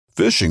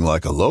Fishing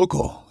like a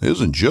local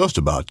isn't just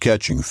about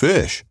catching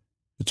fish.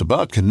 It's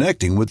about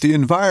connecting with the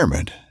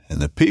environment and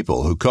the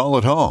people who call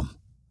it home.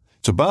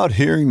 It's about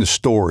hearing the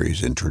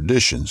stories and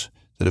traditions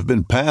that have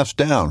been passed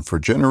down for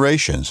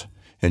generations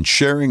and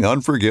sharing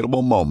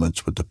unforgettable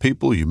moments with the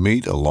people you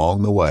meet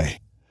along the way.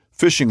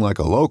 Fishing like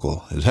a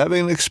local is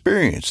having an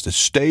experience that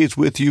stays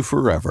with you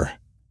forever.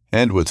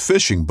 And with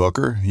Fishing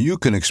Booker, you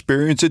can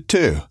experience it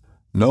too,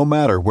 no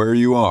matter where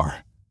you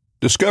are.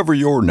 Discover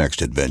your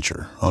next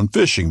adventure on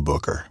Fishing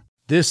Booker.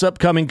 This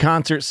upcoming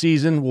concert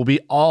season will be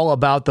all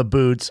about the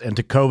boots, and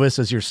Tecovas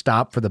is your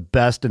stop for the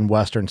best in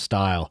Western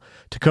style.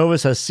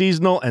 Tecovas has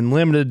seasonal and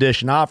limited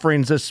edition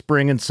offerings this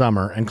spring and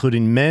summer,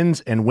 including men's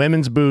and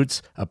women's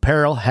boots,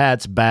 apparel,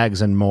 hats,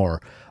 bags, and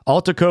more.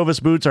 All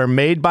Tecovas boots are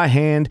made by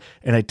hand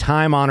in a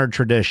time-honored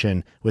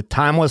tradition with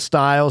timeless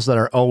styles that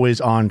are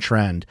always on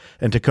trend.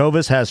 And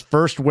Tecovas has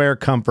first wear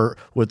comfort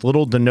with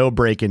little to no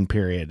break-in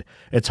period.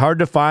 It's hard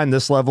to find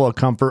this level of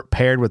comfort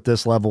paired with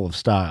this level of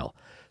style.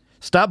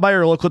 Stop by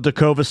your local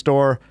Tecovas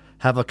store,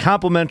 have a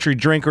complimentary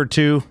drink or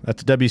two,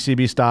 that's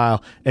WCB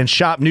style, and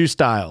shop new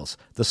styles.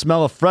 The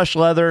smell of fresh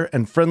leather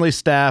and friendly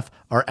staff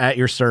are at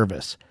your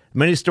service.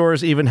 Many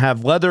stores even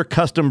have leather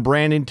custom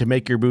branding to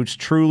make your boots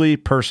truly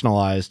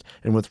personalized.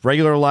 And with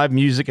regular live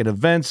music and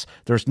events,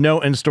 there's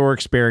no in-store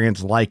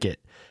experience like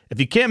it.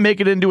 If you can't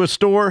make it into a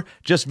store,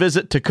 just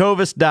visit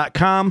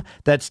tecovas.com.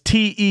 That's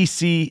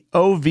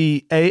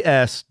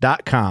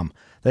TECOVAS.com.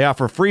 They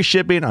offer free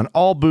shipping on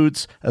all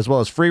boots, as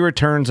well as free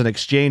returns and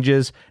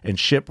exchanges, and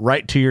ship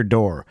right to your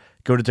door.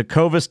 Go to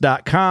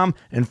tecovas.com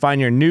and find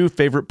your new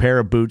favorite pair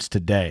of boots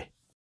today.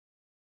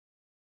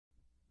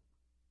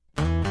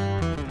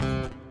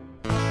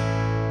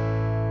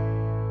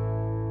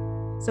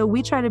 So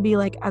we try to be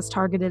like as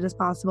targeted as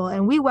possible,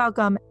 and we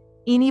welcome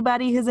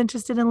anybody who's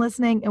interested in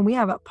listening. And we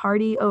have a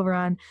party over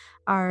on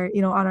our,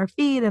 on our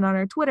feed and on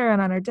our Twitter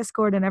and on our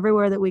Discord and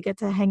everywhere that we get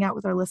to hang out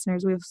with our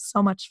listeners. We have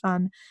so much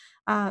fun.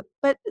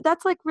 But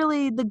that's like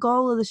really the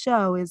goal of the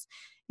show is,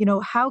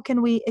 how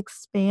can we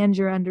expand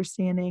your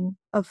understanding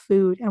of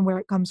food and where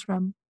it comes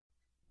from?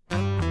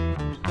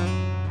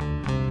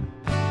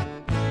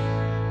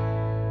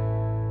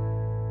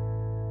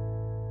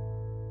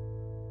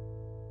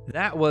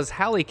 That was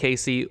Hallie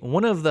Casey,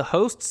 one of the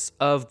hosts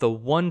of the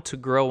One to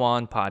Grow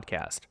On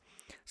podcast.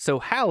 So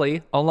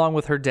Hallie, along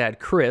with her dad,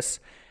 Chris,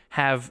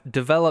 have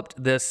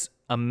developed this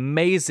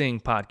amazing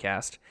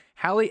podcast.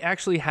 Hallie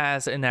actually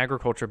has an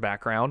agriculture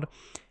background,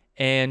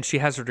 and she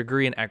has her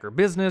degree in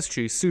agribusiness.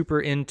 She's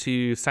super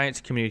into science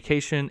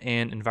communication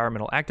and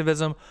environmental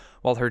activism,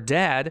 while her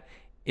dad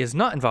is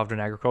not involved in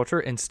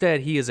agriculture.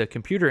 Instead, he is a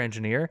computer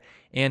engineer,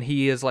 and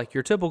he is like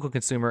your typical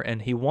consumer,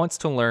 and he wants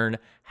to learn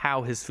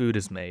how his food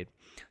is made.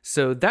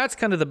 So that's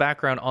kind of the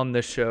background on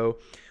this show.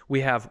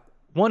 We have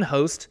one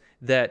host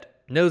that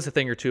knows a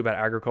thing or two about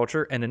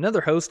agriculture and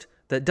another host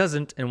that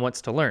doesn't and wants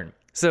to learn.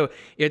 So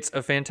it's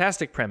a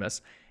fantastic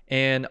premise.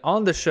 And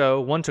on the show,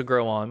 One to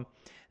Grow On,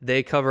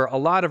 they cover a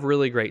lot of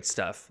really great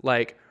stuff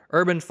like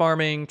urban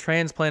farming,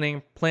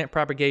 transplanting, plant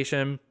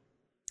propagation,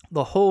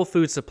 the whole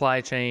food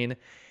supply chain.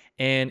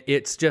 And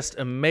it's just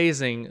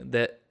amazing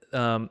that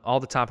all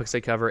the topics they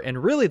cover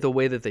and really the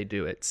way that they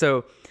do it.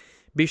 So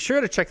be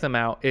sure to check them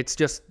out. It's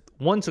just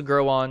One to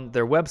Grow On.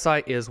 Their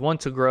website is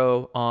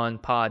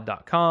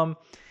onetogrowonpod.com,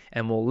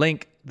 and we'll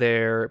link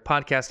their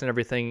podcast and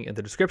everything in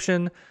the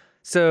description.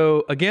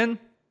 So again,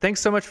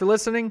 thanks so much for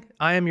listening.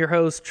 I am your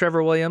host,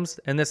 Trevor Williams,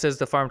 and this is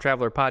the Farm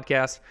Traveler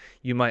Podcast.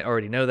 You might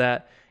already know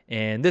that.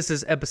 And this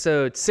is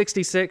episode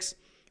 66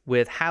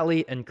 with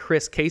Hallie and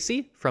Chris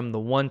Casey from the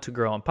One to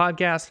Grow On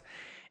podcast.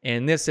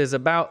 And this is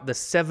about the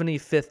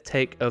 75th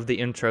take of the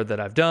intro that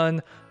I've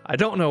done. I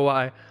don't know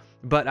why,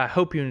 but I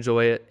hope you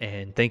enjoy it,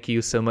 and thank you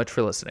so much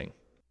for listening.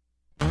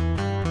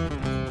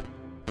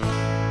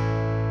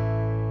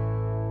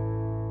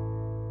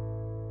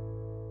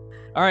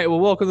 All right, well,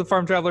 welcome to the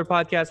Farm Traveler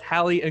Podcast.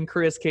 Hallie and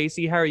Chris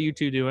Casey, how are you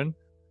two doing?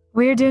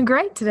 We're doing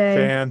great today.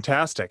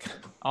 Fantastic.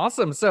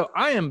 Awesome. So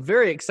I am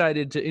very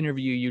excited to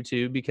interview you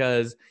two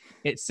because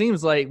it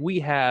seems like we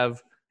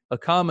have a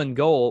common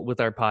goal with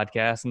our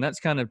podcast, and that's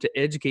kind of to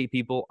educate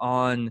people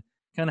on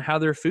kind of how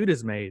their food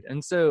is made.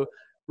 And so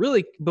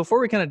really, before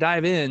we kind of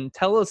dive in,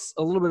 tell us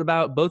a little bit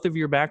about both of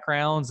your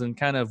backgrounds and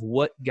kind of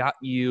what got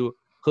you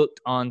hooked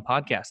on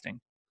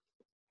podcasting.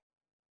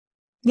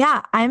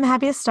 Yeah, I'm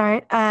happy to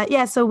start.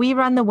 So we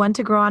run the One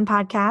to Grow On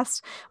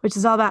podcast, which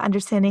is all about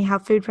understanding how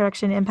food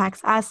production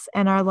impacts us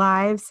and our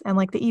lives. And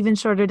like the even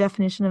shorter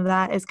definition of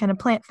that is kind of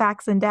plant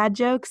facts and dad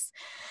jokes.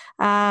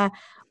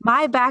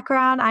 My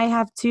background, I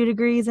have 2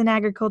 degrees in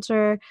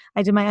agriculture.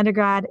 I did my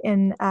undergrad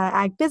in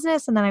ag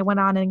business, and then I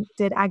went on and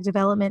did ag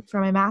development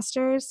for my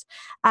master's.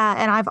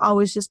 And I've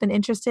always just been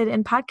interested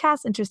in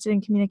podcasts, interested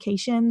in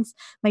communications.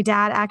 My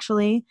dad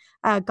actually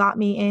got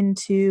me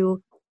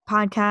into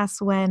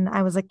podcasts when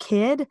I was a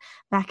kid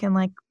back in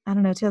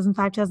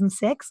 2005,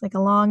 2006, like a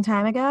long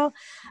time ago.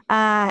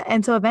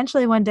 And so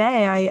eventually one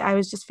day I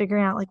was just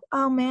figuring out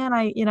oh man,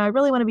 I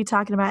really want to be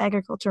talking about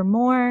agriculture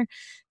more.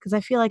 because I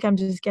feel like I'm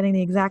just getting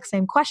the exact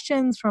same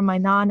questions from my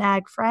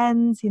non-ag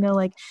friends,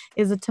 like,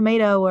 is a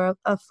tomato or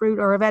a fruit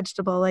or a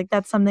vegetable? Like,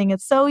 that's something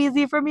it's so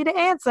easy for me to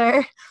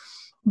answer.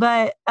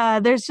 But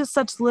there's just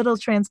such little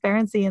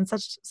transparency and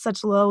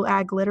such low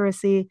ag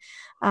literacy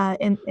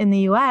in the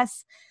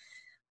U.S.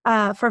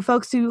 For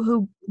folks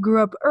who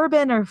grew up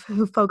urban, or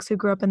folks who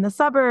grew up in the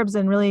suburbs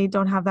and really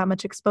don't have that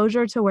much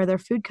exposure to where their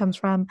food comes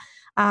from.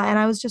 And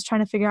I was just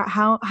trying to figure out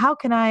how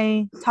can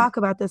I talk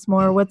about this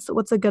more?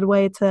 What's a good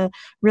way to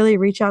really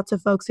reach out to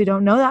folks who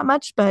don't know that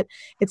much, but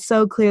it's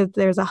so clear that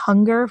there's a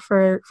hunger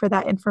for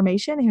that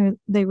information, who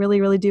they really,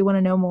 really do want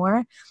to know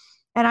more.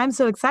 And I'm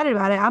so excited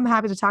about it. I'm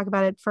happy to talk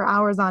about it for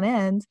hours on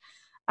end.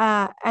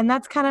 And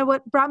that's kind of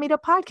what brought me to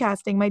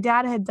podcasting. My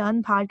dad had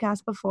done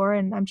podcasts before,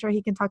 and I'm sure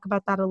he can talk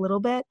about that a little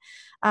bit.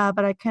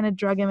 But I kind of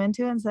drug him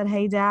into it and said,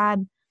 "Hey,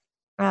 Dad,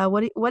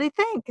 what do you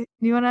think? Do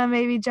you want to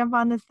maybe jump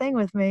on this thing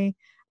with me?"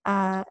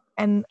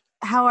 And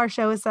how our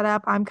show is set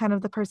up, I'm kind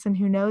of the person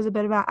who knows a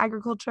bit about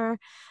agriculture,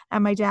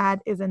 and my dad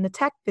is in the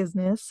tech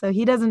business, so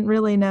he doesn't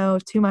really know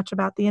too much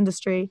about the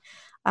industry.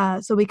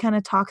 So we kind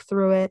of talk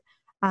through it.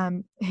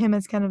 Him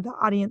as kind of the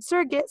audience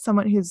surrogate,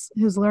 someone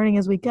who's learning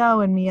as we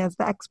go, and me as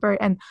the expert.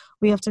 And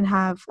we often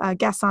have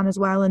guests on as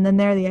well, and then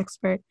they're the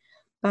expert.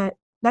 But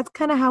that's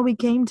kind of how we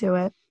came to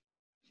it.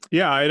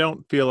 Yeah, I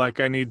don't feel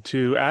like I need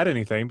to add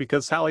anything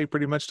because Hallie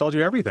pretty much told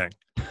you everything.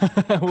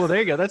 Well, there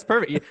you go. That's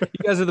perfect. You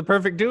guys are the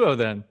perfect duo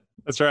then.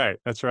 That's right.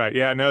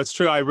 Yeah, no, it's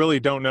true. I really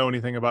don't know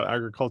anything about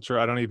agriculture.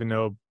 I don't even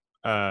know.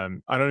 I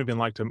don't even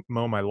like to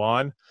mow my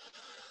lawn.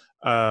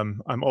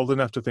 I'm old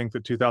enough to think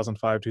that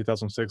 2005,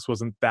 2006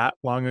 wasn't that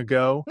long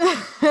ago.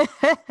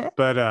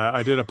 But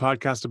I did a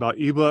podcast about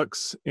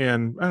ebooks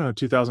in,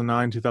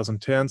 2009,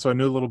 2010. So I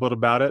knew a little bit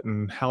about it.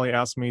 And Hallie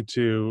asked me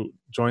to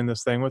join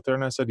this thing with her.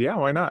 And I said, yeah,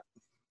 why not?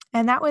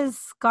 And that was,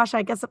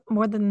 I guess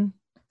more than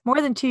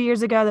 2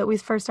 years ago that we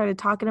first started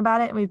talking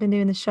about it. And we've been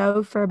doing the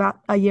show for about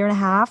a year and a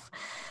half.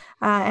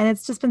 And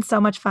it's just been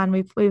so much fun.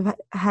 We've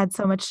had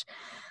so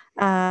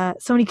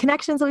many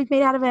connections that we've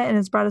made out of it, and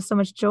it's brought us so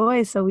much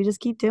joy. So we just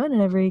keep doing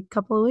it every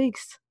couple of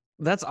weeks.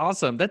 That's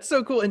awesome. That's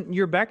so cool. And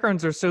your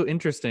backgrounds are so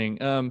interesting.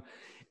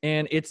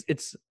 And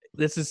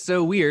this is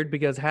so weird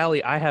because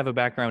Hallie, I have a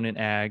background in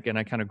ag and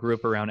I kind of grew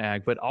up around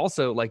ag, but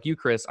also like you,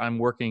 Chris, I'm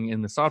working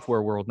in the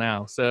software world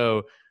now.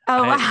 So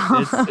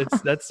wow.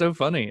 That's so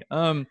funny.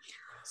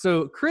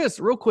 So Chris,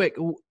 real quick,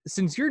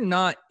 since you're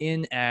not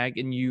in ag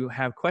and you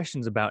have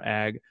questions about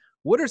ag,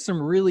 what are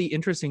some really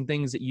interesting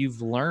things that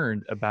you've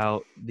learned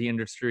about the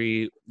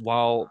industry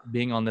while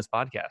being on this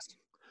podcast?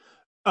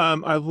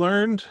 I've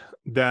learned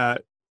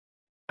that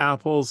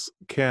apples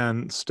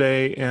can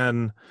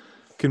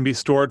be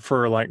stored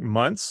for like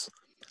months.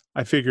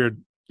 I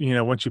figured,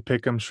 once you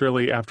pick them,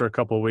 surely after a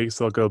couple of weeks,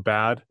 they'll go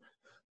bad.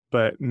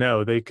 But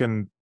no, they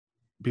can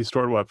be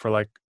stored for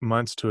like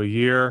months to a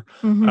year.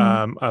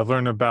 Mm-hmm. I've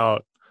learned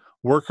about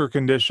worker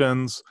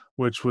conditions,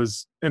 which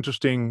was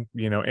interesting,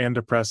 and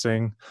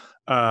depressing.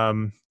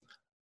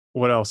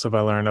 What else have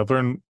I learned? I've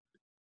learned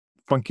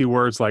funky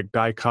words like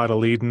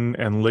dicotyledon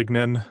and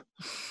lignin.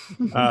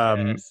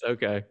 Yes,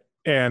 okay.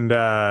 And,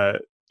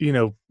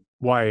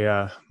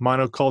 why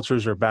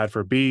monocultures are bad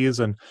for bees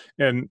and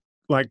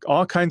like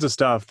all kinds of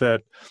stuff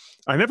that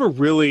I never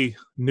really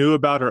knew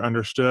about or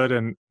understood.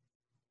 And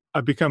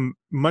I've become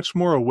much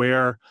more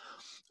aware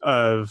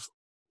of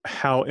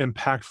how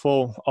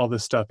impactful all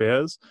this stuff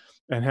is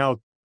and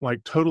how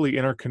like totally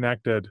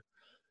interconnected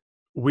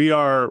we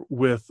are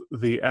with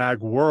the ag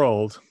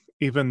world,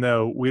 even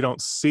though we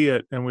don't see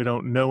it and we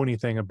don't know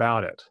anything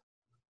about it.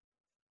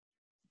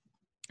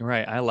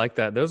 Right. I like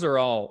that. Those are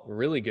all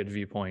really good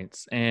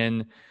viewpoints.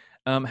 And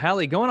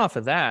Hallie, going off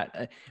of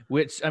that,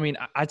 which,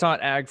 I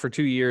taught ag for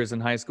 2 years in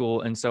high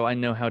school. And so I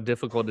know how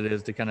difficult it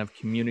is to kind of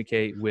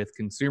communicate with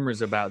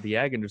consumers about the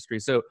ag industry.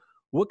 So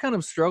what kind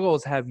of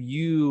struggles have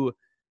you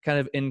kind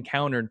of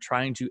encountered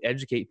trying to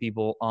educate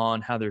people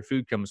on how their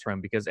food comes from?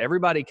 Because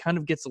everybody kind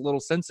of gets a little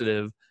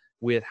sensitive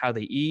with how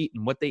they eat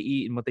and what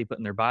they put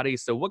in their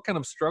bodies. So what kind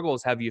of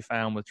struggles have you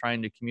found with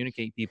trying to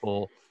communicate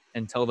people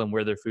and tell them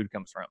where their food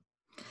comes from?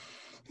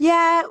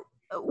 Yeah.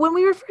 When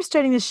we were first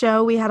starting the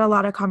show, we had a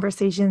lot of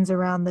conversations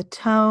around the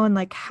tone,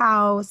 like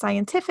how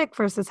scientific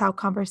versus how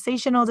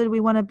conversational did we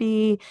want to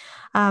be,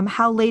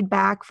 how laid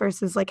back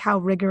versus like how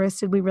rigorous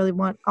did we really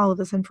want all of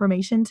this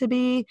information to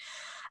be.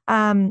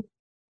 And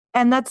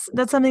that's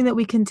something that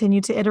we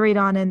continue to iterate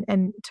on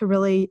and to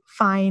really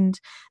find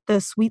the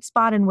sweet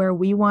spot and where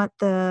we want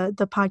the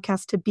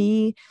podcast to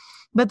be.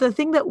 But the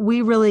thing that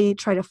we really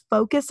try to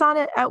focus on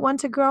it at One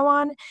to Grow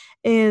On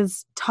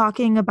is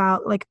talking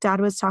about, like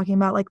Dad was talking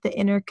about, like the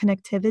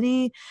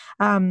interconnectivity,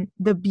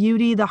 the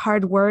beauty, the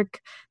hard work,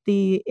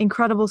 the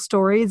incredible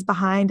stories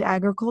behind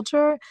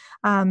agriculture.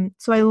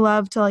 So I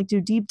love to like do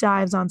deep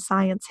dives on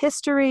science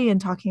history and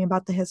talking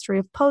about the history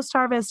of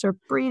post-harvest or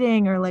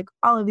breeding or like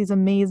all of these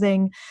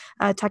amazing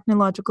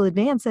technological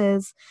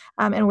advances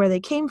and where they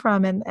came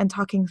from and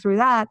talking through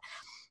that.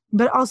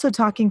 But also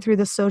talking through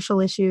the social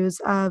issues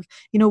of,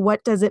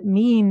 what does it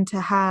mean to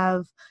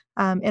have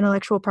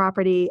intellectual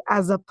property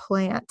as a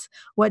plant?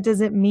 What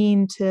does it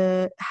mean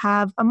to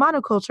have a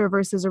monoculture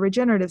versus a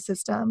regenerative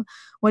system?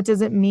 What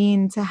does it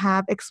mean to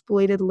have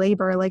exploited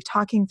labor? Like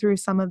talking through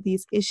some of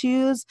these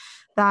issues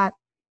that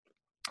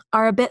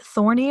are a bit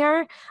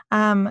thornier,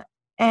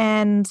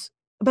 and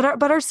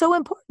but are so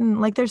important.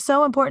 Like they're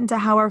so important to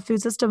how our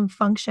food system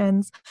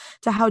functions,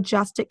 to how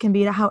just it can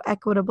be, to how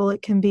equitable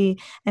it can be,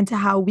 and to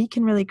how we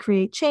can really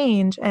create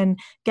change and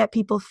get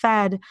people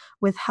fed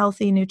with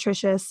healthy,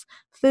 nutritious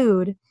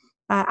food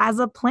as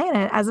a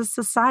planet, as a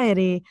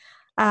society.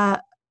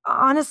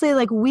 Honestly,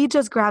 like we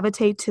just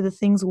gravitate to the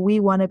things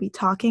we want to be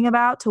talking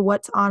about, to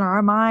what's on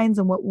our minds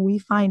and what we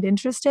find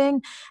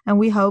interesting. And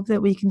we hope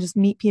that we can just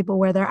meet people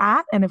where they're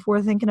at. And if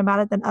we're thinking about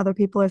it, then other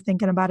people are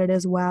thinking about it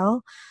as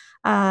well.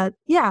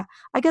 Yeah,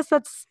 I guess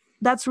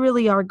that's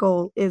really our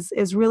goal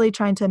is really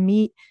trying to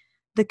meet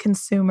the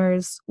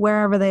consumers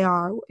wherever they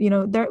are. We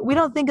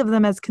don't think of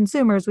them as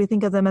consumers. We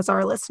think of them as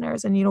our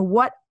listeners. And,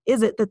 what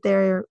is it that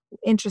they're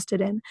interested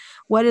in?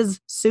 What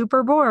is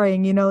super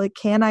boring? Like,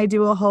 can I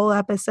do a whole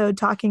episode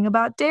talking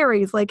about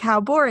dairies? Like,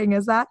 how boring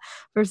is that?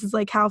 Versus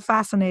like, how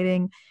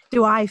fascinating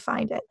do I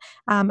find it?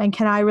 And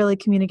can I really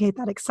communicate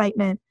that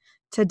excitement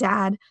to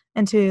Dad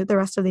and to the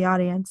rest of the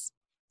audience?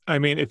 I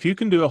mean, if you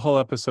can do a whole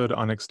episode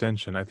on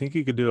extension, I think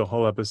you could do a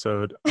whole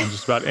episode on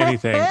just about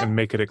anything and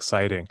make it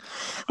exciting.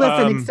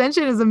 Listen,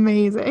 extension is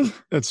amazing.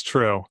 That's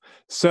true.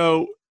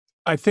 So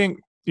I think,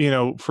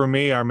 for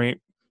me,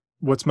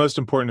 what's most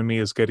important to me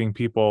is getting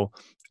people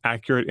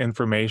accurate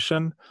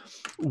information.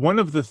 One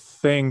of the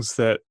things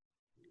that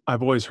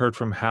I've always heard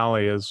from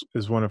Hallie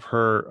is one of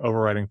her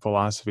overriding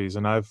philosophies,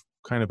 and I've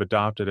kind of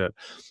adopted it,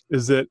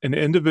 is that an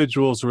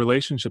individual's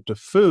relationship to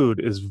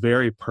food is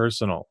very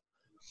personal.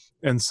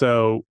 And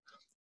so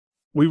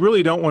we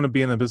really don't want to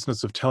be in the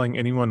business of telling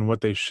anyone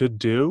what they should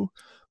do,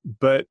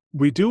 but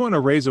we do want to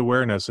raise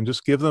awareness and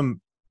just give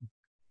them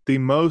the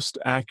most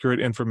accurate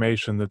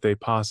information that they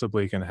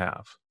possibly can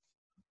have.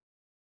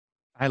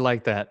 I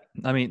like that.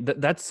 I mean,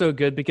 that's so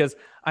good, because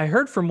I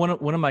heard from one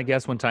of my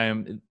guests one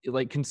time,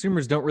 like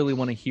consumers don't really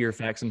want to hear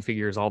facts and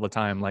figures all the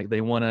time. Like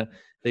they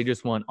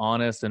just want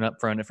honest and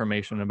upfront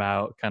information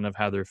about kind of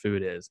how their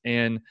food is.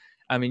 And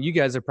I mean, you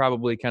guys have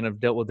probably kind of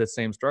dealt with this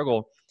same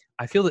struggle.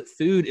 I feel that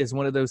food is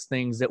one of those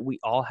things that we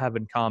all have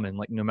in common.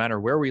 Like no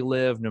matter where we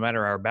live, no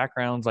matter our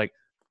backgrounds, like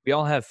we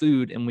all have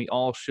food and we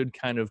all should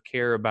kind of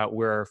care about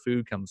where our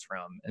food comes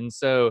from. And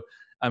so,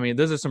 I mean,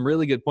 those are some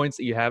really good points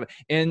that you have.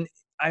 And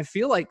I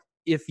feel like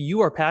if you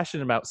are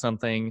passionate about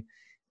something,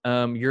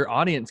 your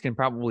audience can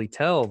probably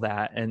tell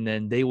that, and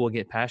then they will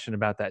get passionate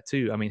about that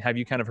too. I mean, have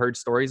you kind of heard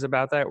stories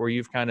about that where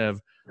you've kind of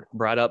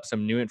brought up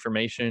some new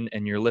information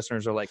and your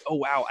listeners are like, oh,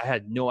 wow, I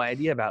had no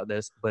idea about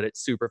this, but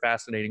it's super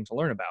fascinating to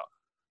learn about?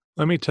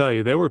 Let me tell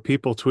you, there were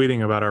people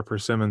tweeting about our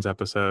Persimmons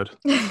episode.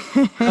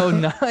 Oh,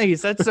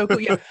 nice. That's so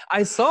cool. Yeah,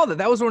 I saw that.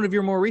 That was one of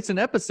your more recent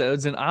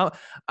episodes. And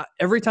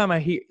every time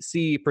I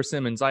see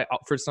persimmons,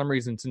 for some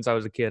reason, since I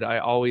was a kid, I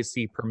always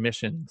see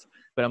permissions.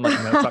 But I'm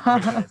like, no, it's not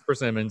permissions, it's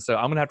persimmons. So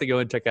I'm going to have to go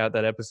and check out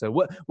that episode.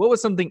 What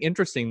was something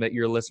interesting that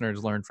your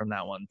listeners learned from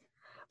that one?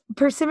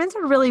 Persimmons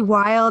are really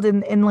wild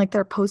in like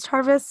their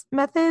post-harvest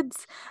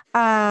methods.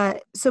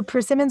 So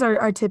persimmons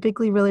are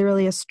typically really,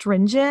 really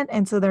astringent.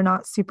 And so they're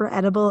not super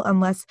edible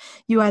unless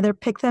you either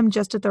pick them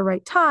just at the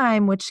right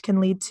time, which can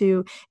lead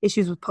to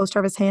issues with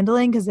post-harvest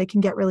handling because they can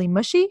get really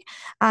mushy.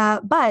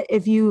 But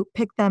if you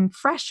pick them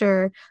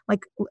fresher,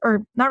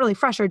 or not really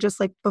fresher, just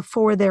like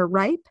before they're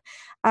ripe,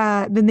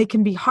 then they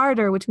can be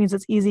harder, which means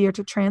it's easier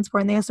to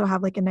transport. And they also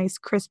have like a nice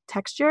crisp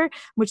texture,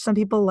 which some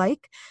people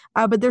like,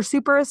 but they're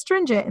super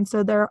astringent. And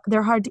so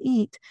they're hard to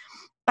eat.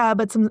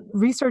 But some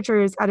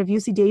researchers out of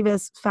UC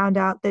Davis found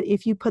out that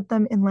if you put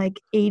them in like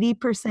 80%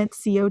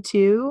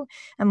 CO2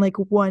 and like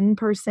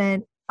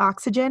 1%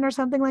 oxygen or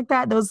something like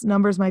that, those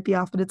numbers might be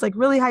off, but it's like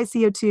really high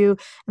CO2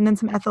 and then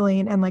some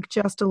ethylene and like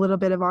just a little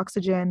bit of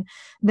oxygen,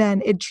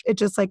 then it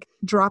just like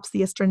drops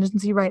the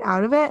astringency right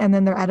out of it, and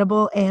then they're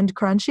edible and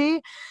crunchy.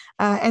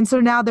 And so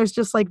now there's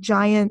just like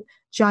giant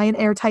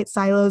airtight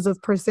silos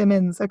of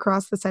persimmons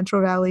across the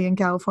Central Valley in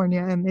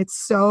California, and it's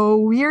so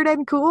weird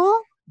and cool.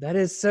 That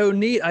is so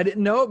neat. I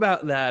didn't know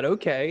about that.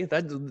 Okay.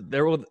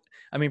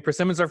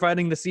 Persimmons are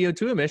fighting the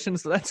CO2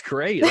 emissions, so that's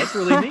great. That's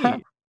really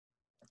neat.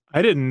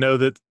 I didn't know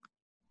that.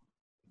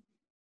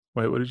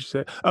 Wait, what did you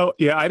say? Oh,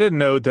 yeah, I didn't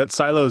know that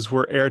silos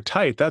were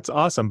airtight. That's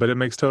awesome, but it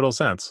makes total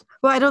sense.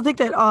 Well, I don't think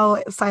that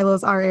all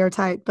silos are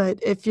airtight, but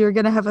if you're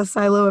going to have a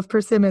silo of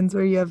persimmons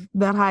where you have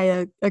that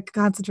high a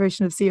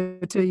concentration of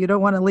CO2, you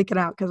don't want to leak it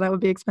out because that would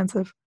be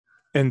expensive.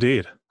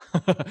 Indeed.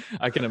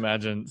 I can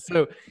imagine.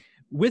 So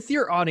with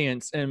your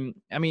audience, and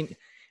I mean,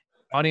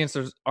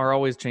 audiences are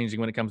always changing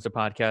when it comes to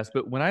podcasts,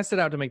 but when I set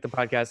out to make the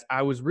podcast,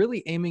 I was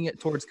really aiming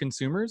it towards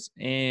consumers,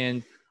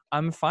 and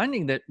I'm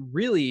finding that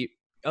really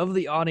of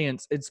the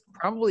audience, it's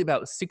probably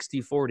about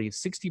 60-40.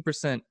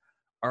 60%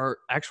 are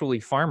actually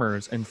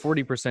farmers and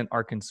 40%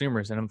 are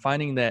consumers. And I'm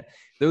finding that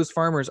those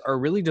farmers are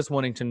really just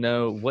wanting to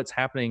know what's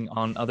happening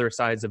on other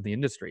sides of the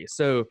industry.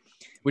 So,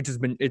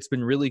 it's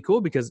been really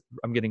cool because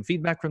I'm getting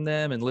feedback from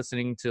them and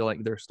listening to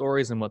like their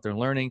stories and what they're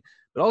learning.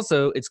 But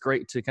also it's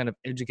great to kind of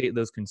educate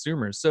those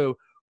consumers. So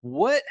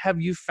what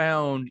have you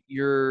found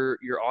your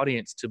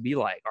audience to be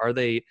like? Are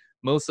they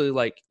mostly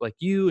like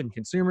you and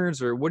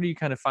consumers, or what are you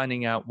kind of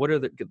finding out? What are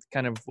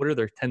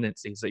their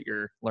tendencies that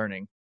you're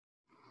learning?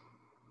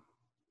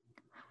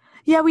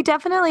 Yeah, we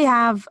definitely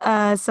have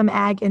some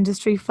ag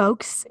industry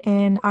folks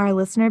in our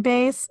listener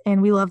base,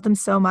 and we love them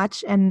so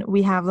much, and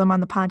we have them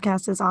on the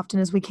podcast as often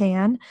as we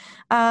can.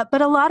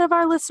 But a lot of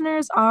our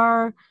listeners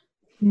are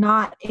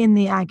not in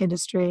the ag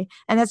industry,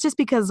 and that's just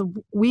because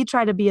we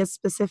try to be as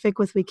specific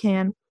as we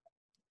can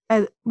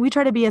as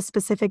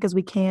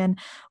we can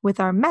with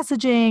our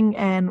messaging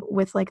and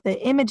with like the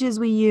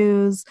images we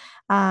use.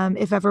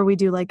 If ever we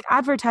do like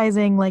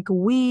advertising, like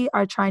we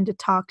are trying to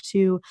talk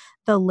to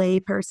the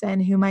lay person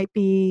who might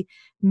be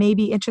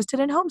maybe interested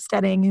in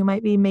homesteading, who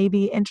might be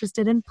maybe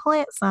interested in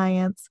plant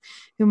science,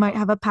 who might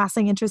have a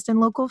passing interest in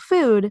local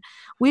food.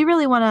 We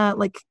really want to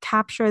like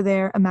capture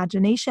their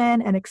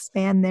imagination and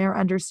expand their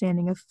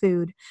understanding of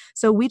food.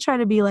 So we try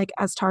to be like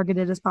as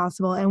targeted as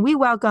possible, and we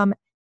welcome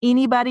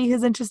anybody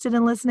who's interested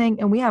in listening.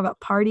 And we have a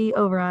party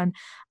over on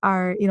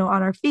on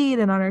our feed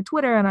and on our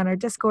Twitter and on our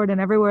Discord and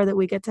everywhere that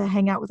we get to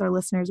hang out with our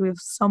listeners. We have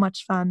so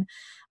much fun.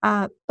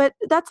 But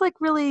that's like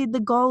really the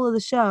goal of the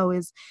show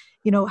is,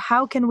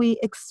 how can we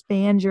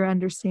expand your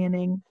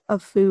understanding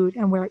of food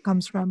and where it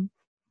comes from?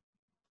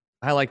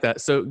 I like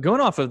that. So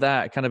going off of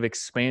that, kind of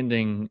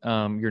expanding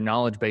your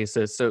knowledge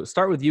basis. So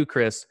start with you,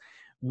 Chris.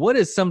 What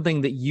is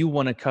something that you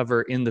want to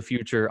cover in the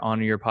future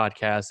on your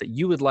podcast that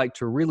you would like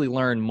to really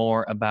learn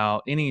more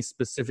about any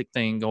specific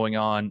thing going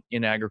on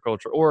in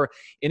agriculture or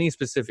any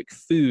specific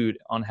food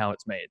on how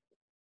it's made?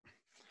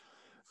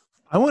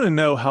 I want to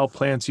know how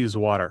plants use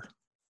water.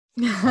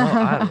 Oh,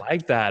 I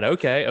like that.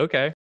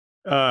 Okay.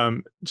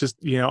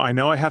 I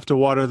know I have to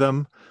water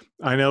them.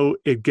 I know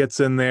it gets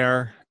in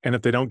there, and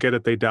if they don't get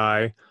it, they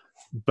die.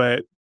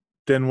 But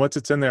then once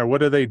it's in there,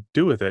 what do they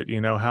do with it?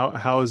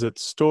 How is it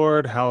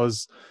stored?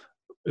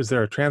 Is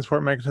there a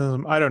transport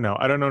mechanism? I don't know.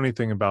 I don't know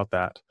anything about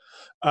that.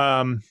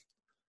 And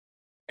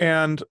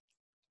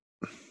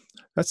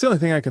that's the only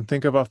thing I can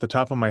think of off the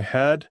top of my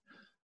head.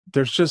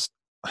 There's just,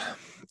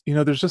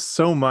 there's just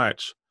so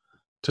much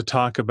to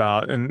talk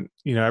about. And,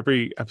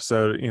 every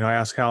episode, I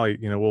ask Hallie,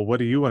 well, what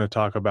do you want to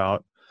talk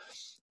about?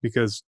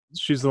 Because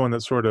she's the one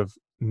that sort of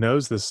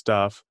knows this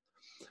stuff.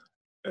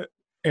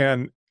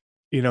 And,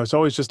 it's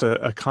always just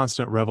a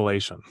constant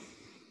revelation.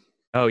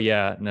 Oh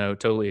yeah, no,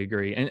 totally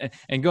agree.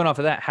 And going off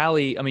of that,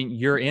 Hallie, I mean,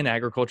 you're in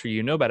agriculture,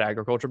 you know about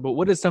agriculture, but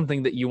what is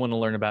something that you want to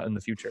learn about in the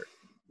future?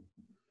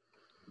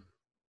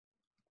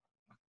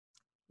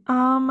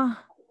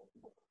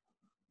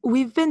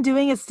 We've been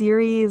doing a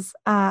series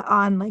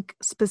on like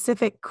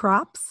specific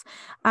crops.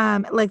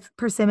 Like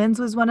persimmons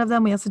was one of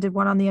them. We also did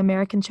one on the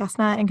American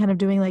chestnut and kind of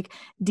doing like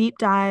deep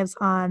dives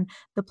on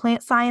the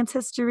plant science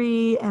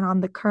history and on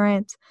the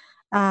current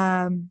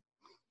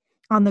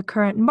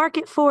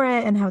market for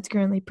it and how it's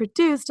currently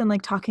produced and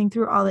like talking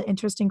through all the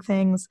interesting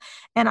things.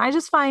 And I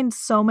just find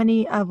so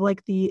many of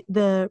like the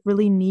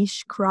really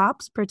niche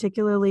crops,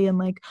 particularly in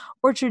like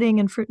orcharding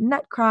and fruit and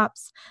nut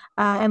crops,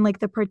 and like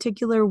the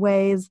particular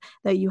ways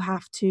that you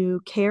have to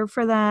care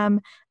for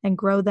them and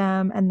grow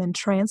them and then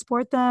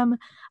transport them.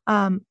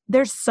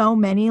 There's so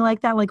many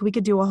like that. Like we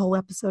could do a whole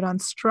episode on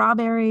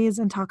strawberries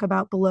and talk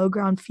about below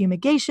ground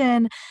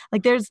fumigation.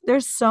 Like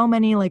there's so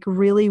many like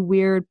really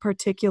weird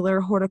particular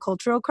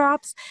horticultural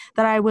crops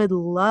that I would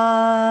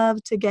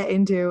love to get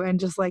into and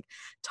just like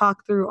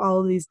talk through all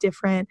of these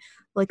different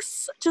like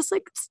just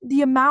like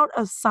the amount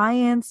of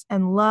science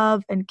and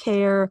love and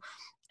care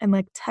and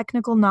like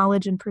technical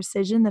knowledge and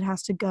precision that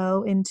has to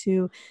go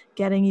into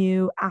getting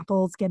you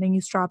apples, getting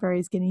you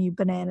strawberries, getting you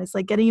bananas,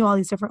 like getting you all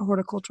these different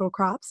horticultural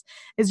crops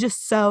is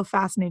just so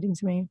fascinating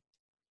to me.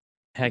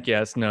 Heck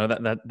yes. No,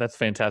 that's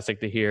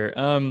fantastic to hear.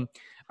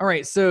 All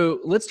right, so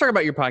let's talk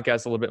about your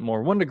podcast a little bit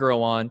more. One to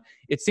Grow On.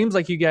 It seems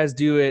like you guys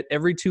do it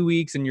every 2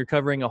 weeks and you're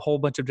covering a whole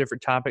bunch of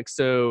different topics.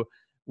 So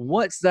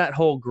what's that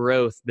whole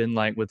growth been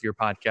like with your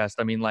podcast?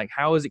 I mean, like,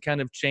 how has it kind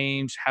of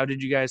changed? How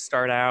did you guys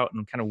start out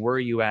and kind of where are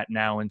you at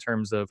now in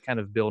terms of kind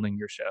of building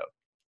your show?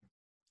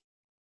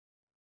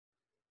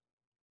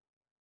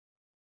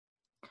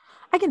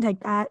 I can take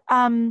that.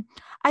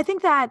 I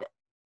think that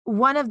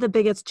one of the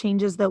biggest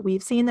changes that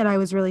we've seen that I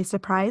was really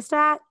surprised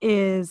at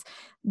is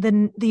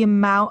the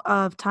amount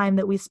of time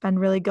that we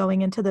spend really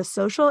going into the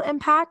social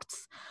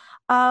impacts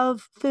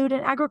of food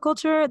and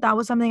agriculture. That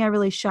was something I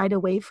really shied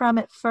away from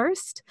at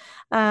first,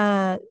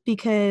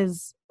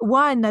 because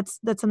one, that's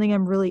something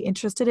I'm really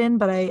interested in,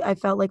 but I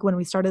felt like when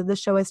we started the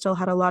show, I still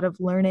had a lot of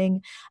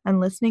learning and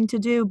listening to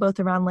do, both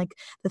around like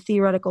the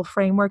theoretical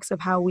frameworks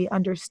of how we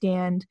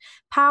understand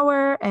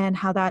power and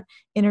how that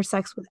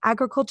intersects with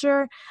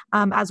agriculture,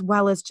 as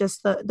well as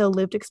just the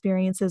lived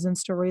experiences and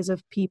stories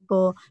of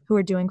people who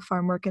are doing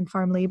farm work and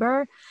farm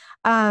labor.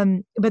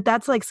 But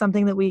that's like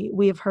something that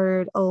we have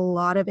heard a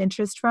lot of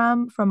interest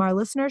from our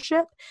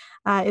listenership.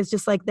 Is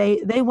just like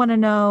they want to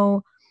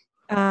know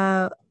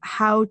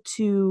how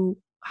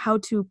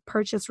to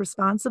purchase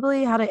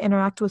responsibly, how to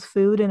interact with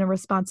food in a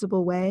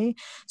responsible way.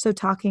 So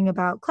talking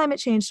about climate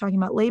change, talking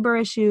about labor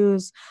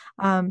issues,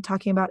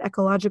 talking about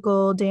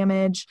ecological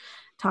damage,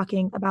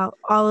 talking about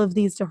all of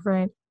these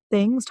different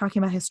things,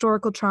 talking about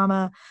historical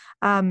trauma.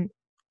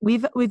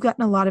 We've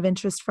gotten a lot of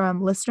interest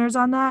from listeners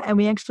on that. And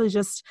we actually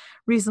just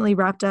recently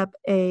wrapped up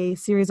a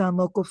series on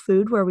local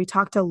food where we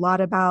talked a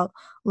lot about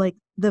like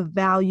the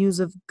values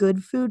of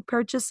good food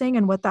purchasing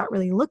and what that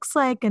really looks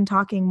like, and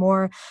talking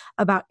more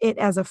about it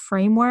as a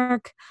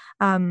framework,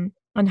 and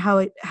how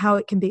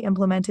it can be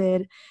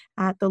implemented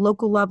at the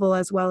local level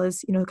as well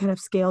as, kind of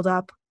scaled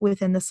up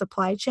within the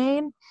supply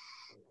chain.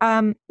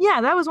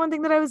 That was one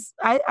thing that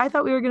I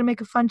thought we were going to make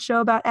a fun show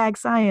about ag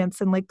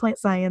science and like plant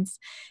science.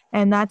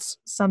 And that's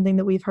something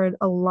that we've heard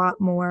a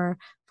lot more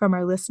from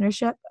our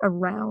listenership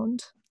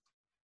around.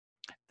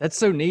 That's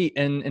so neat.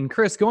 And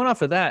Chris, going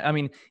off of that, I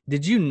mean,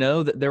 did you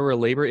know that there were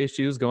labor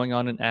issues going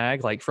on in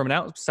ag? Like from an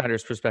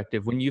outsider's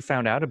perspective, when you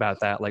found out about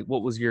that, like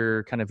what was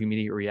your kind of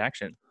immediate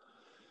reaction?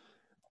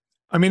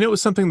 I mean, it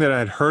was something that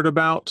I'd heard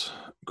about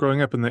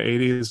growing up in the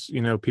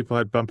 80s. People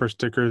had bumper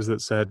stickers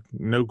that said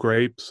no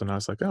grapes. And I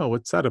was like, oh,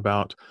 what's that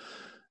about?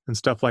 And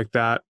stuff like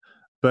that.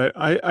 But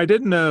I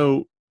didn't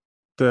know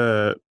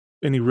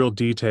any real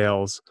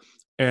details.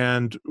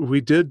 And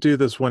we did do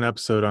this one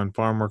episode on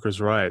farm workers'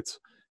 rights.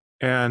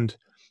 And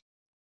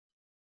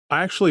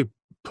I actually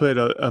put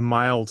a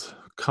mild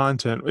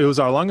content. It was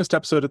our longest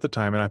episode at the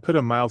time. And I put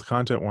a mild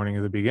content warning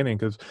at the beginning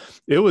because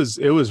it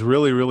was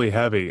really, really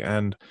heavy.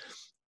 And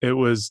it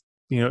was,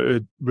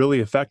 it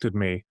really affected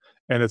me.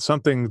 And it's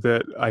something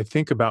that I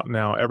think about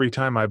now every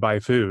time I buy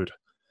food.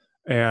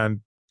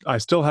 And I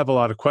still have a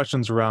lot of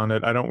questions around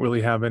it. I don't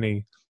really have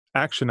any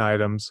action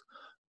items,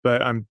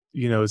 but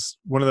it's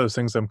one of those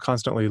things I'm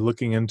constantly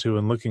looking into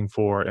and looking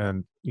for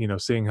and,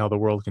 seeing how the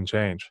world can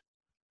change.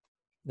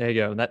 There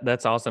you go.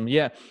 That's awesome.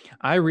 Yeah.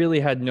 I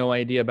really had no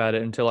idea about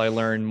it until I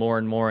learned more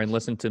and more and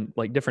listened to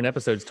like different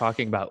episodes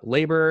talking about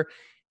labor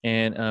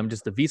and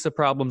just the visa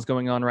problems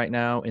going on right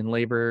now in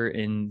labor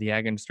in the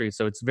ag industry.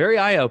 So it's very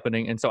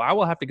eye-opening. And so I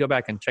will have to go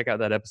back and check out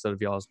that episode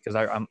of y'all's because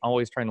I'm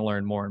always trying to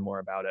learn more and more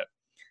about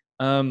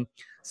it.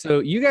 So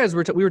you guys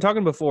we were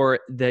talking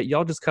before that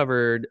y'all just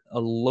covered a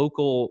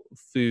local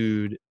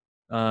food,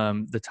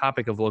 the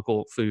topic of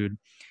local food.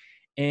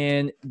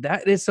 And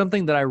that is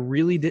something that I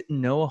really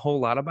didn't know a whole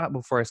lot about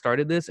before I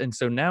started this. And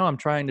so now I'm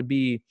trying to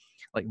be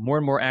like more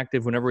and more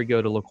active whenever we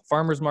go to local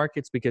farmers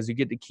markets, because you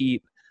get to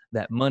keep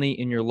that money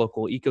in your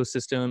local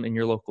ecosystem, in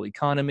your local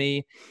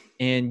economy,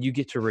 and you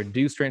get to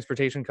reduce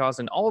transportation costs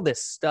and all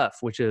this stuff,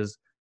 which is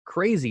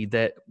crazy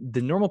that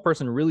the normal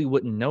person really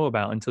wouldn't know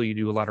about until you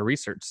do a lot of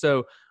research.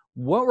 So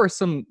what were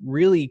some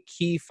really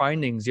key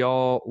findings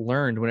y'all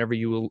learned whenever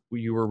you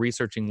were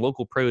researching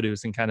local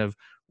produce and kind of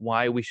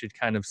why we should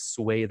kind of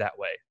sway that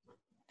way?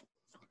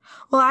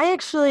 Well, I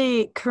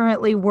actually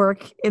currently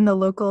work in the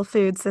local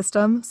food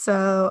system.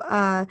 So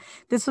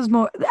this was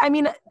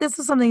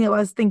something that I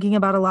was thinking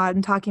about a lot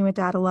and talking with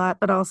Dad a lot,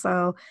 but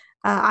also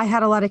I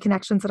had a lot of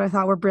connections that I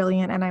thought were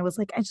brilliant. And I was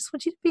like, I just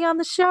want you to be on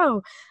the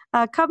show.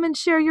 Come and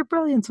share your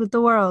brilliance with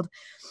the world.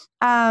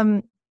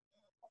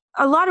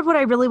 A lot of what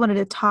I really wanted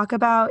to talk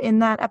about in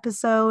that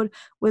episode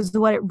was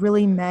what it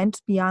really meant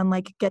beyond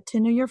like get to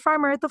know your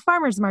farmer at the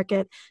farmer's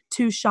market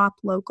to shop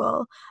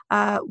local.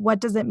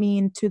 What does it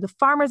mean to the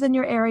farmers in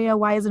your area?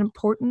 Why is it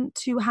important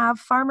to have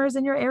farmers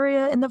in your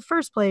area in the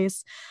first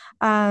place?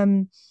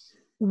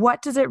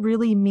 What does it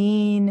really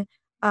mean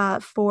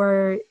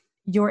for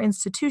your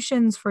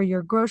institutions, for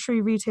your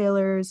grocery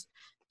retailers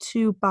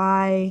to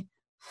buy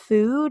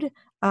food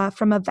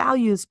from a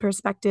values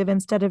perspective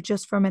instead of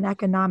just from an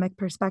economic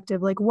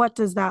perspective? Like, what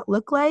does that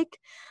look like?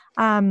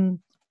 And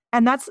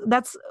that's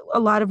a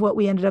lot of what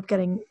we ended up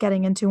getting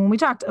into when we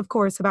talked, of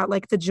course, about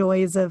like the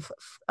joys of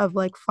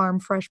like farm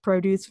fresh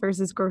produce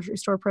versus grocery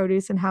store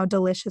produce and how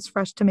delicious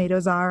fresh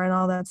tomatoes are and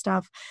all that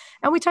stuff.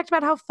 And we talked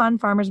about how fun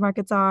farmers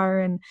markets are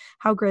and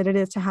how great it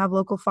is to have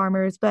local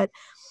farmers, but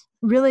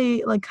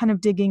really like kind of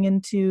digging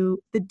into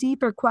the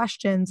deeper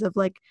questions of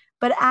like,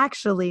 but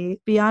actually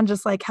beyond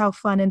just like how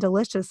fun and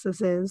delicious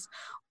this is,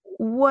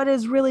 what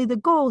is really the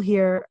goal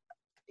here?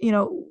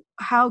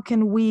 How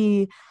can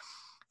we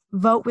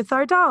vote with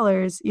our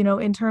dollars,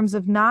 in terms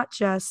of not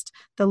just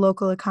the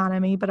local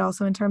economy, but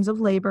also in terms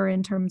of labor,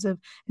 in terms of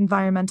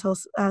environmental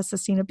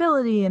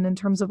sustainability, and in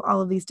terms of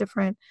all of these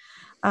different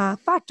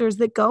factors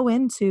that go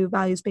into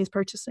values-based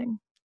purchasing.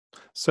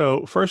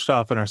 So first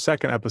off, in our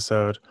second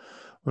episode,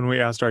 when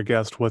we asked our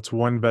guest, what's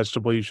one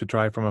vegetable you should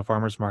try from a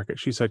farmer's market,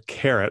 she said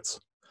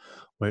carrots,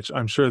 which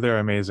I'm sure they're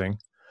amazing.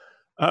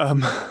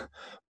 Um,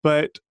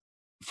 but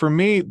for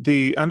me,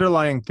 the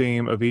underlying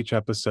theme of each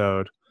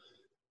episode,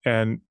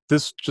 and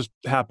this just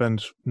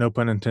happened, no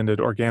pun intended,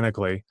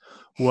 organically,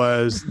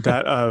 was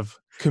that of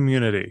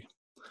community.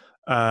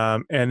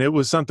 And it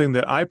was something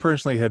that I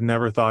personally had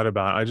never thought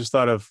about. I just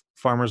thought of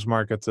farmers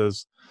markets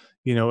as,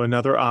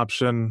 another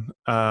option,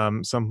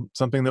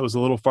 something that was a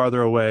little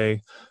farther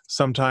away,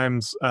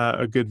 sometimes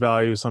a good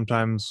value,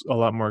 sometimes a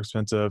lot more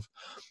expensive.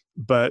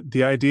 But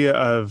the idea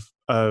of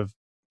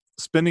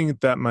spending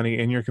that money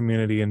in your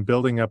community and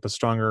building up a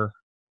stronger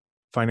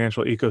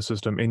financial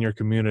ecosystem in your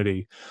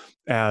community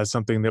as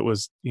something that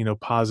was,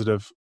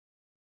 positive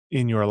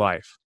in your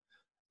life.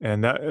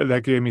 And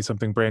that gave me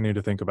something brand new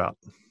to think about.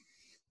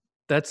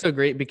 That's so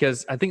great,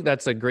 because I think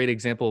that's a great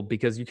example,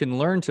 because you can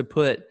learn to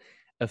put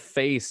a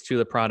face to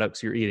the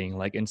products you're eating.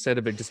 Like, instead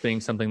of it just being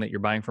something that you're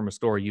buying from a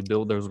store, you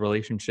build those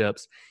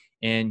relationships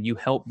and you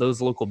help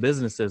those local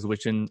businesses,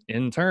 which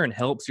in turn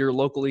helps your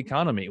local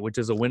economy, which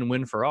is a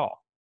win-win for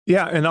all.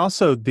 Yeah. And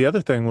also the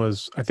other thing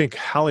was, I think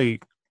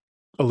Hallie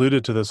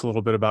alluded to this a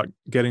little bit about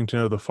getting to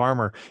know the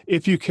farmer.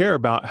 If you care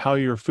about how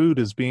your food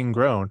is being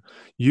grown,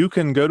 you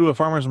can go to a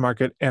farmer's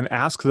market and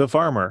ask the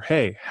farmer,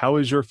 hey, how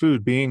is your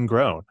food being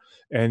grown?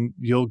 And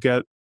you'll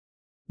get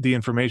the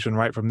information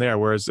right from there.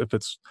 Whereas if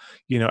it's,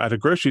 at a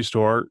grocery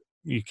store,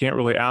 you can't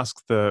really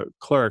ask the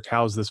clerk,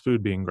 how's this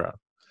food being grown?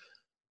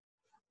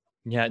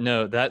 Yeah,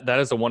 no, that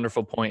is a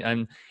wonderful point.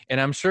 And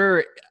I'm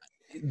sure,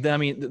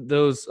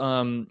 those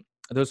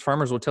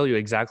farmers will tell you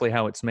exactly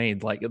how it's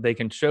made. Like, they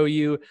can show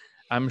you.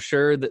 I'm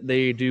sure that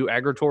they do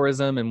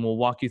agritourism and will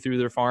walk you through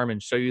their farm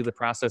and show you the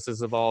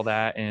processes of all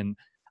that. And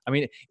I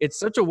mean, it's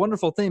such a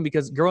wonderful thing,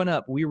 because growing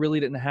up, we really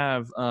didn't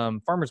have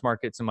farmers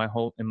markets in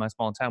my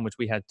small town, which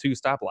we had 2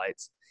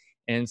 stoplights.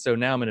 And so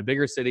now I'm in a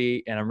bigger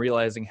city, and I'm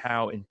realizing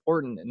how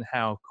important and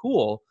how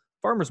cool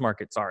farmers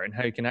markets are, and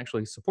how you can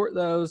actually support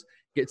those,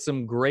 get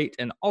some great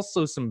and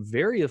also some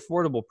very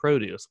affordable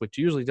produce, which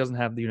usually doesn't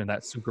have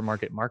that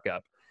supermarket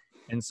markup.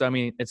 And so, I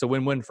mean, it's a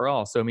win-win for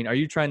all. So, I mean, are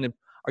you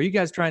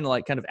guys trying to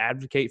like kind of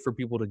advocate for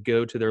people to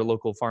go to their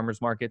local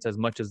farmers markets as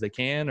much as they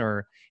can,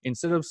 or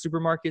instead of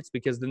supermarkets,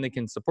 because then they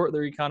can support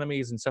their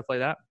economies and stuff like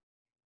that?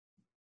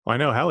 Well, I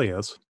know Hallie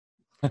is.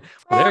 Well,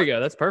 there you go.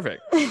 That's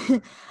perfect.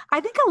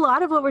 I think a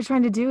lot of what we're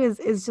trying to do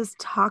is just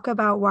talk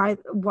about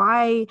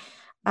why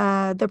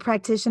the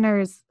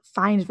practitioners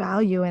find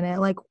value in it.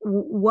 Like,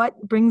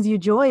 what brings you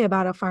joy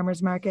about a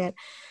farmer's market?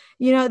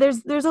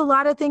 There's a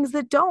lot of things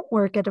that don't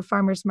work at a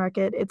farmer's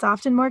market. It's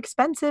often more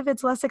expensive.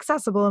 It's less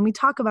accessible. And we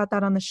talk about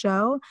that on the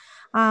show.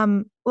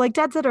 Like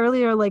Dad said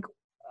earlier, like,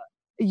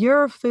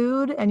 your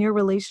food and your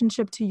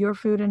relationship to your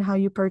food and how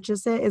you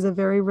purchase it is a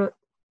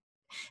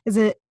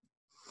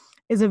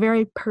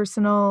very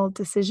personal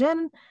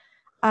decision.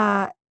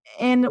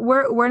 And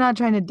we're not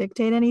trying to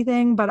dictate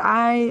anything, but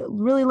I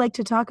really like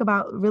to talk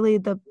about really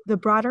the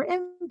broader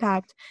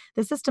impact,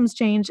 the systems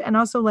change, and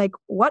also like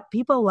what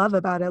people love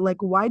about it.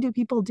 Like, why do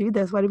people do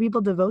this? Why do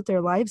people devote their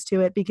lives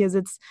to it? Because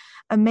it's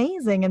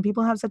amazing and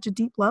people have such a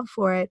deep love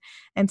for it.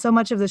 And so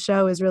much of the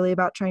show is really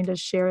about trying to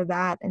share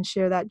that and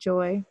share that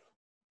joy.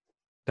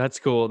 That's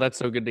cool. That's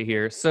so good to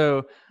hear.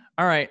 So,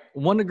 all right,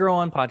 One to Grow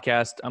On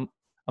podcast. I'm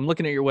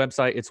looking at your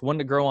website. It's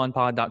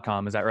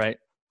onetogrowonpod.com. Is that right?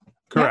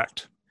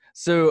 Correct. Yeah.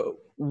 So,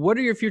 what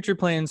are your future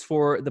plans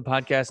for the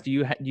podcast? Do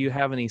you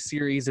have any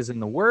series in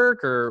the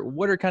work, or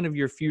what are kind of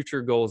your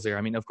future goals there?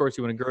 I mean, of course,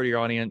 you want to grow to your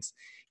audience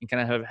and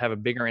kind of have a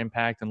bigger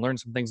impact and learn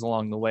some things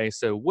along the way.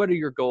 So, what are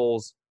your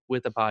goals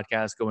with the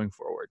podcast going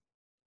forward?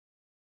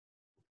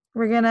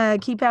 We're going to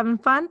keep having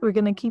fun. We're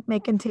going to keep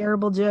making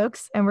terrible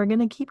jokes, and we're going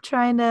to keep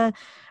trying to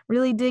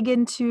really dig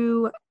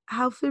into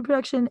how food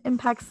production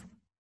impacts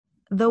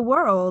the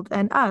world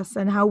and us,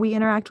 and how we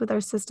interact with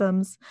our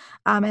systems,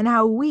 and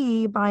how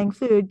we, buying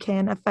food,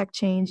 can affect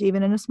change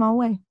even in a small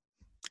way.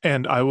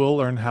 And I will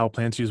learn how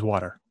plants use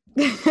water.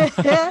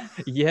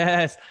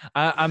 Yes.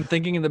 I'm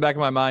thinking in the back of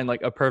my mind,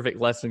 like a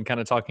perfect lesson kind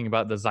of talking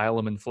about the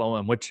xylem and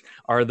phloem, which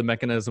are the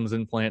mechanisms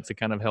in plants that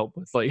kind of help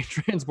with like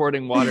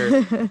transporting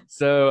water.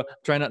 So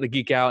try not to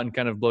geek out and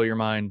kind of blow your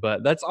mind,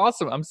 but that's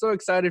awesome. I'm so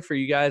excited for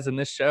you guys in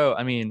this show.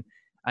 I mean,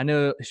 I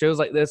know shows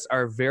like this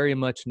are very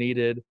much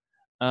needed.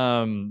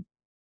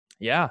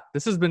 Yeah,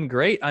 this has been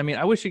great. I mean,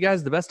 I wish you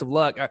guys the best of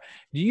luck. Do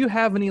you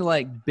have any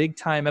like big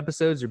time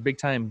episodes or big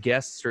time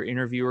guests or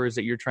interviewers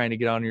that you're trying to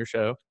get on your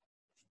show?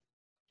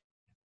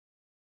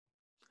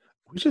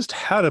 We just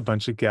had a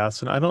bunch of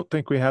guests, and I don't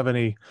think we have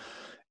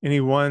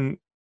anyone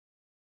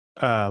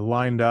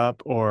lined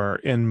up or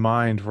in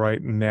mind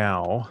right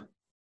now.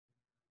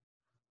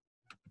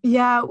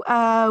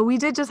 Yeah, we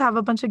did just have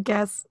a bunch of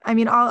guests. I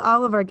mean,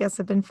 all of our guests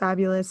have been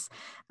fabulous,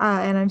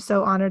 and I'm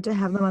so honored to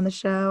have them on the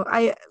show.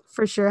 I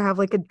for sure have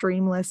like a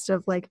dream list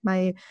of like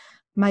my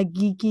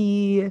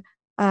geeky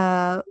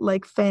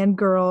like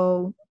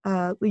fangirl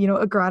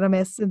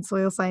agronomists and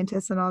soil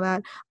scientists and all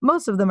that.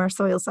 Most of them are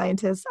soil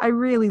scientists. I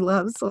really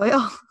love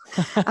soil.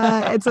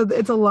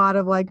 It's a lot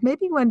of like,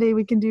 maybe one day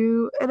we can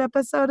do an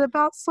episode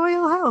about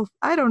soil health.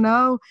 I don't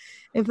know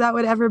if that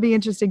would ever be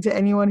interesting to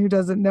anyone who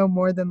doesn't know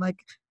more than like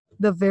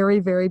the very,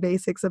 very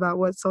basics about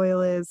what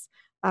soil is.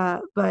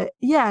 But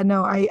yeah,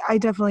 no, I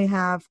definitely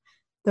have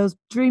those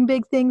dream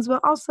big things, but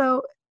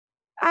also,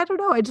 I don't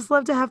know, I just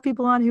love to have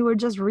people on who are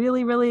just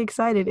really, really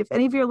excited. If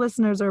any of your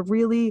listeners are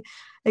really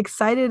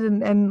excited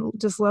and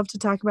just love to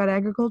talk about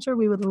agriculture,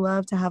 we would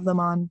love to have them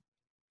on.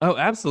 Oh,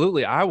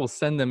 absolutely. I will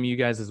send them you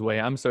guys' way.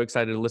 I'm so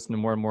excited to listen to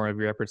more and more of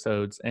your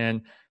episodes.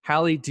 And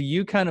Hallie, do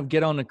you kind of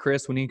get on to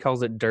Chris when he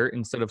calls it dirt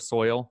instead of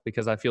soil?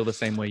 Because I feel the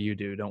same way you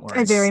do. Don't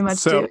worry. I very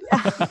much do.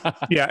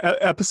 Yeah,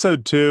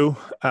 episode 2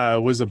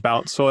 was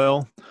about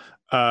soil.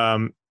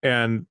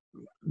 And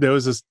there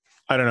was this,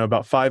 I don't know,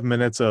 about 5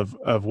 minutes of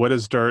what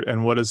is dirt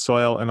and what is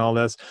soil and all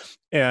this.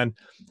 And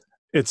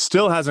it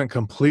still hasn't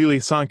completely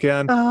sunk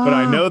in, but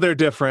I know they're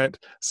different.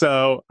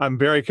 So I'm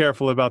very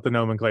careful about the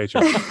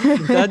nomenclature.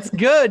 That's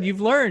good. You've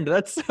learned.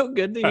 That's so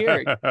good to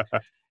hear.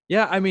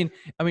 Yeah, I mean,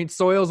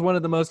 soil is one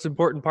of the most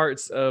important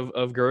parts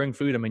of growing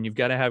food. I mean, you've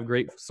got to have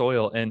great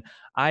soil. And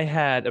I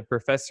had a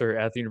professor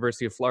at the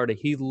University of Florida.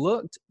 He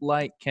looked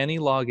like Kenny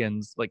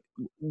Loggins, like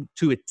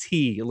to a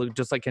T. It looked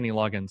just like Kenny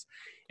Loggins.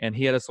 And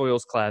he had a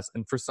soils class.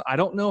 And I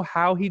don't know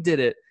how he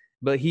did it,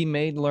 but he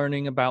made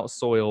learning about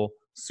soil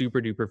super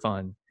duper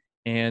fun.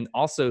 And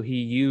also he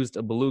used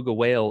a beluga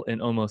whale in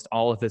almost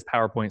all of his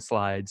PowerPoint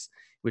slides,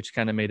 which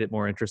kind of made it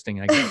more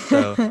interesting, I guess.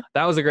 So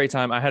that was a great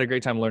time. I had a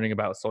great time learning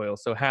about soil.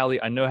 So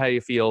Hallie, I know how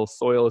you feel.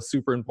 Soil is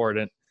super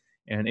important.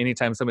 And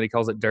anytime somebody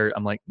calls it dirt,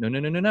 I'm like,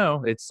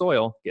 no, it's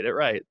soil. Get it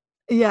right.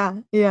 Yeah.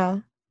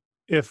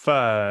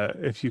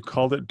 If you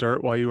called it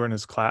dirt while you were in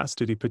his class,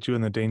 did he put you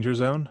in the danger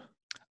zone?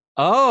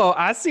 Oh,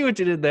 I see what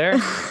you did there.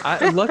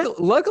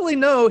 Luckily,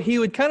 no. He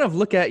would kind of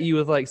look at you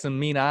with like some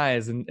mean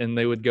eyes, and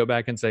they would go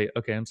back and say,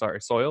 "Okay, I'm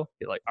sorry, soil."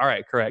 You're like, "All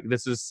right, correct.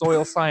 This is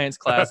soil science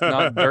class,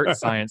 not dirt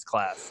science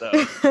class." So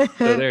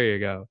there you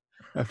go.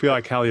 I feel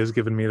like Hallie has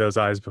given me those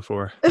eyes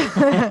before.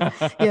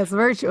 Yes,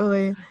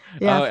 virtually.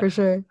 Yeah, for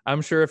sure.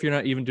 I'm sure if you're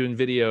not even doing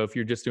video, if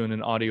you're just doing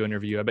an audio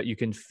interview, I bet you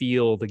can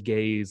feel the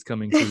gaze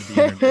coming through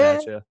the internet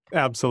at you.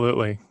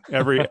 Absolutely.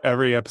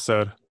 Every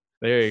episode.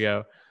 There you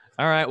go.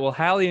 All right. Well,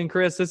 Hallie and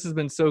Chris, this has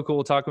been so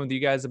cool talking with you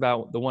guys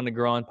about the One to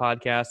Grow On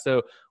podcast.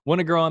 So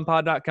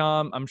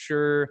wanetogrowonpod.com. I'm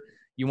sure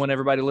you want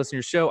everybody to listen to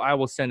your show. I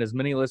will send as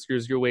many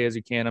listeners your way as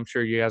you can. I'm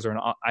sure you guys are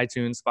on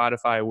iTunes,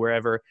 Spotify,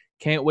 wherever.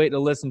 Can't wait to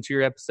listen to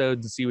your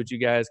episodes and see what you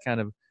guys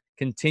kind of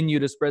continue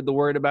to spread the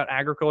word about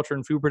agriculture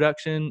and food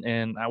production.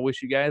 And I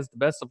wish you guys the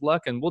best of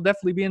luck. And we'll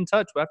definitely be in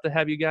touch. We'll have to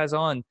have you guys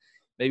on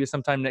maybe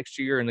sometime next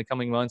year in the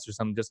coming months or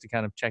something, just to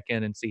kind of check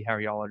in and see how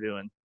y'all are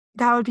doing.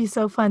 That would be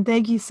so fun.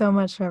 Thank you so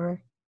much,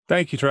 Trevor.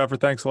 Thank you, Trevor.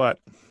 Thanks a lot.